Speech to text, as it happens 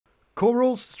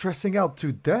Corals stressing out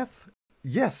to death?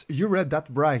 Yes, you read that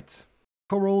right.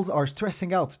 Corals are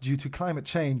stressing out due to climate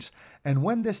change, and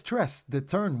when they stress, they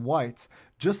turn white,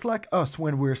 just like us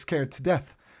when we're scared to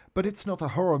death. But it's not a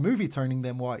horror movie turning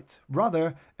them white,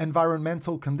 rather,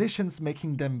 environmental conditions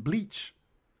making them bleach.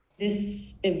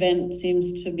 This event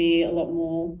seems to be a lot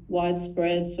more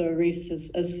widespread, so reefs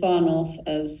as far north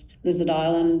as Lizard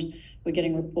Island, we're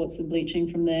getting reports of bleaching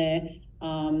from there.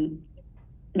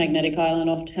 Magnetic Island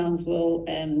off Townsville,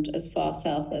 and as far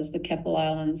south as the Keppel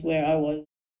Islands where I was.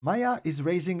 Maya is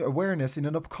raising awareness in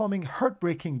an upcoming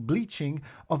heartbreaking bleaching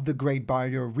of the Great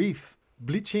Barrier Reef.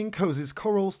 Bleaching causes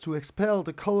corals to expel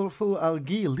the colorful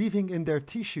algae living in their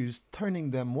tissues,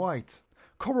 turning them white.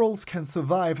 Corals can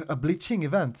survive a bleaching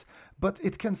event, but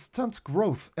it can stunt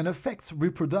growth and affect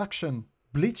reproduction.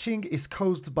 Bleaching is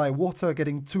caused by water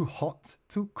getting too hot,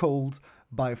 too cold,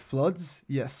 by floods,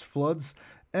 yes, floods,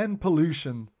 and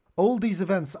pollution. All these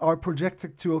events are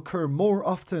projected to occur more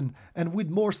often and with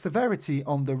more severity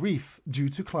on the reef due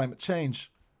to climate change.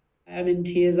 I'm in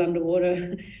tears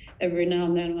underwater every now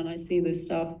and then when I see this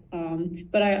stuff.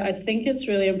 But I think it's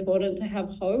really important to have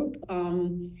hope.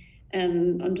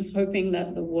 And I'm just hoping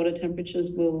that the water temperatures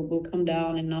will come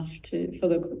down enough for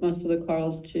most of the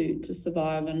corals to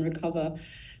survive and recover.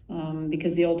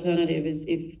 Because the alternative is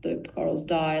if the corals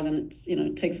die, then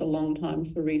it takes a long time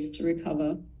for reefs to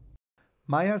recover.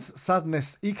 Maya's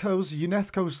sadness echoes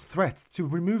UNESCO's threat to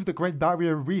remove the Great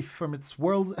Barrier Reef from its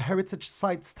World Heritage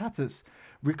Site status,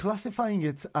 reclassifying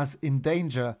it as in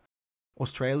danger.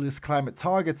 Australia's climate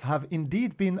targets have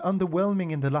indeed been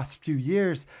underwhelming in the last few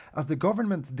years as the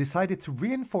government decided to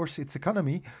reinforce its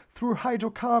economy through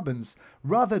hydrocarbons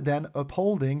rather than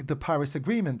upholding the Paris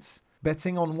agreements.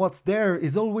 Betting on what's there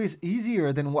is always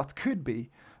easier than what could be,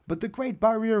 but the Great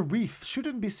Barrier Reef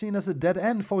shouldn't be seen as a dead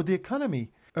end for the economy.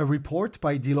 A report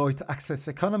by Deloitte Access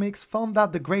Economics found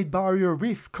that the Great Barrier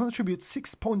Reef contributes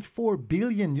 6.4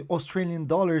 billion Australian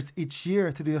dollars each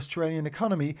year to the Australian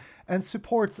economy and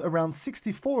supports around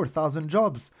 64,000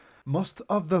 jobs. Most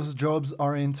of those jobs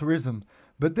are in tourism,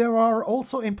 but there are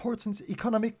also important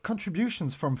economic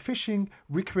contributions from fishing,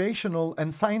 recreational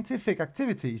and scientific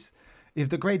activities. If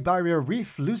the Great Barrier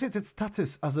Reef loses its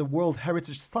status as a World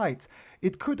Heritage Site,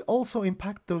 it could also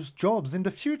impact those jobs in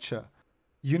the future.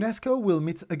 UNESCO will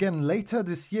meet again later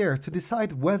this year to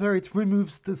decide whether it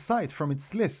removes the site from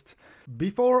its list.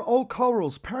 Before all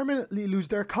corals permanently lose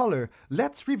their color,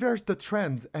 let's reverse the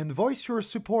trend and voice your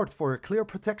support for a clear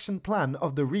protection plan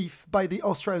of the reef by the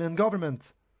Australian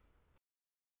government.